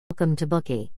Welcome to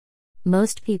Bookie.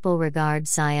 Most people regard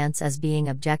science as being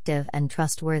objective and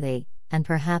trustworthy, and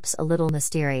perhaps a little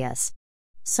mysterious.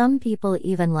 Some people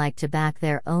even like to back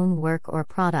their own work or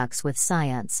products with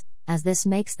science, as this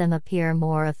makes them appear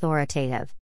more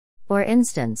authoritative. For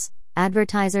instance,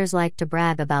 advertisers like to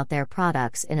brag about their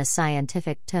products in a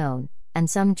scientific tone, and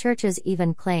some churches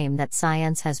even claim that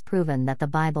science has proven that the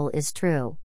Bible is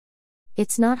true.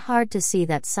 It's not hard to see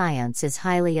that science is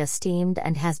highly esteemed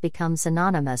and has become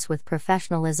synonymous with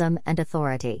professionalism and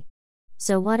authority.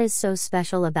 So what is so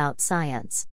special about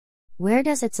science? Where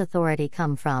does its authority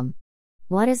come from?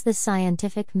 What is the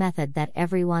scientific method that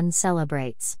everyone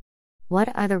celebrates? What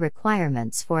are the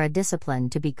requirements for a discipline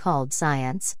to be called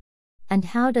science? And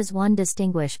how does one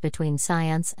distinguish between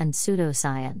science and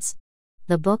pseudo-science?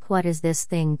 The book What Is This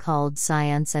Thing Called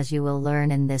Science, as you will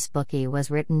learn in this Bookie,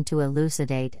 was written to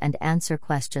elucidate and answer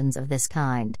questions of this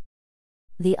kind.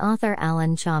 The author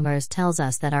Alan Chalmers tells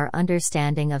us that our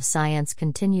understanding of science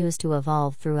continues to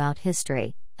evolve throughout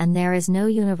history, and there is no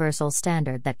universal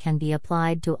standard that can be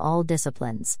applied to all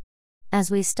disciplines.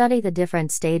 As we study the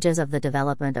different stages of the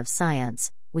development of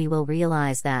science, we will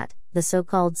realize that the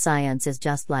so-called science is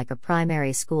just like a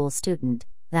primary school student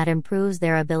that improves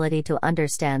their ability to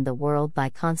understand the world by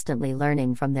constantly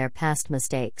learning from their past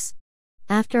mistakes.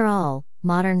 After all,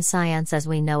 modern science as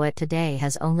we know it today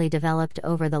has only developed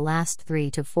over the last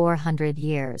 300 to 400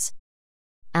 years.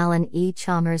 Alan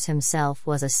Chalmers himself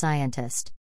was a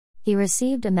scientist. He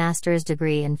received a master's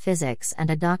degree in physics and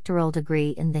a doctoral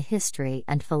degree in the history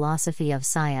and philosophy of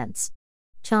science.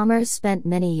 Chalmers spent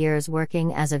many years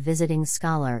working as a visiting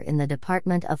scholar in the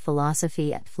Department of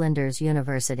Philosophy at Flinders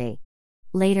University.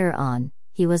 Later on,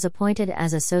 he was appointed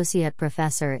as associate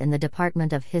professor in the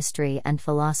Department of History and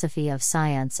Philosophy of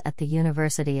Science at the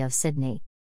University of Sydney.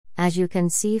 As you can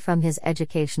see from his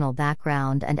educational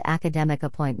background and academic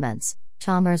appointments,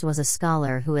 Chalmers was a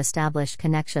scholar who established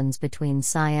connections between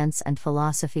science and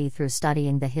philosophy through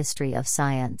studying the history of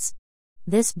science.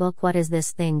 This book What Is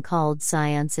This Thing Called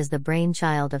Science is the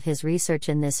brainchild of his research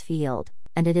in this field,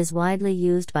 and it is widely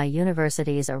used by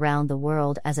universities around the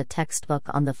world as a textbook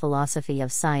on the philosophy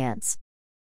of science.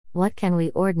 What can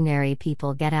we ordinary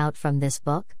people get out from this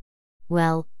book?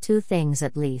 Well, two things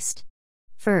at least.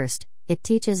 First, it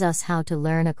teaches us how to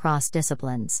learn across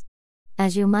disciplines.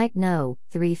 As you might know,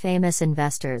 three famous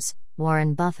investors,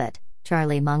 Warren Buffett,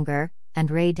 Charlie Munger, and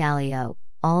Ray Dalio,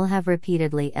 all have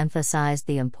repeatedly emphasized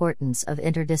the importance of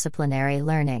interdisciplinary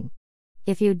learning.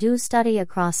 If you do study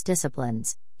across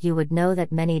disciplines, you would know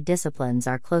that many disciplines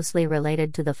are closely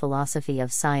related to the philosophy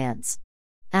of science.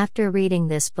 After reading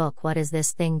this book What Is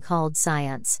This Thing Called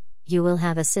Science, you will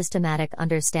have a systematic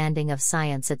understanding of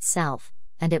science itself,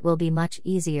 and it will be much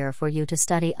easier for you to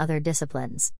study other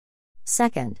disciplines.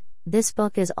 Second, this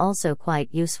book is also quite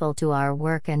useful to our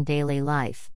work and daily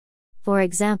life. For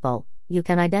example, you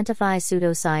can identify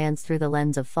pseudoscience through the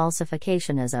lens of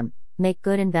falsificationism, make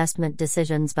good investment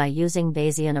decisions by using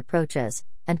Bayesian approaches,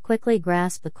 and quickly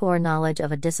grasp the core knowledge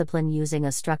of a discipline using a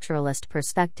structuralist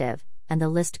perspective, and the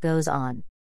list goes on.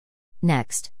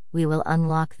 Next, we will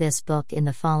unlock this book in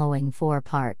the following 4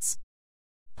 parts.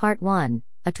 Part 1,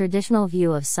 a traditional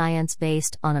view of science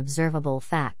based on observable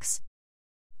facts.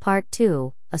 Part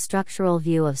 2, a structural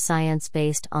view of science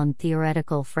based on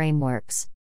theoretical frameworks.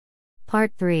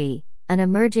 Part 3, an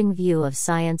emerging view of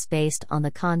science based on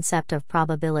the concept of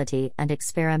probability and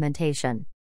experimentation.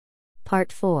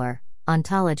 Part 4,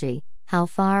 ontology, how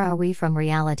far are we from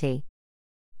reality?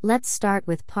 Let's start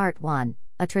with Part 1,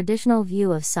 a traditional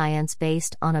view of science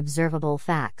based on observable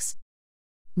facts.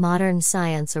 Modern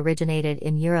science originated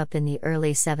in Europe in the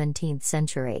early 17th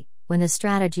century, when the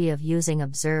strategy of using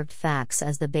observed facts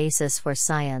as the basis for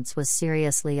science was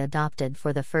seriously adopted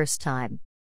for the first time.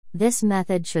 This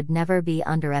method should never be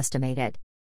underestimated.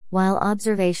 While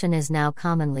observation is now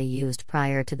commonly used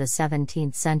prior to the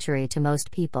 17th century to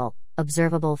most people,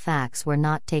 observable facts were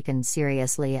not taken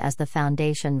seriously as the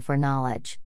foundation for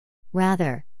knowledge.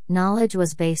 Rather, knowledge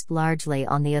was based largely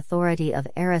on the authority of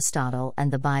Aristotle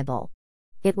and the Bible.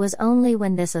 It was only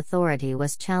when this authority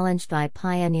was challenged by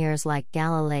pioneers like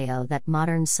Galileo that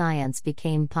modern science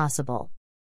became possible.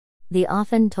 The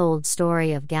often told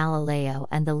story of Galileo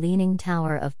and the Leaning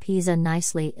Tower of Pisa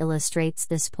nicely illustrates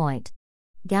this point.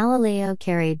 Galileo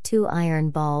carried 2 iron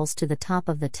balls to the top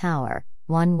of the tower,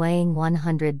 one weighing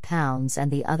 100 pounds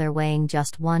and the other weighing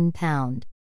just 1 pound.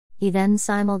 He then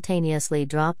simultaneously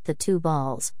dropped the 2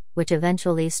 balls, which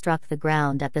eventually struck the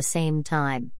ground at the same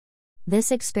time.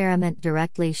 This experiment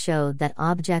directly showed that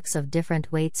objects of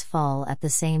different weights fall at the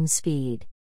same speed.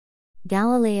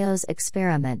 Galileo's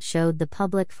experiment showed the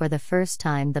public for the first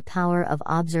time the power of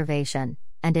observation,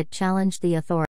 and it challenged the authority.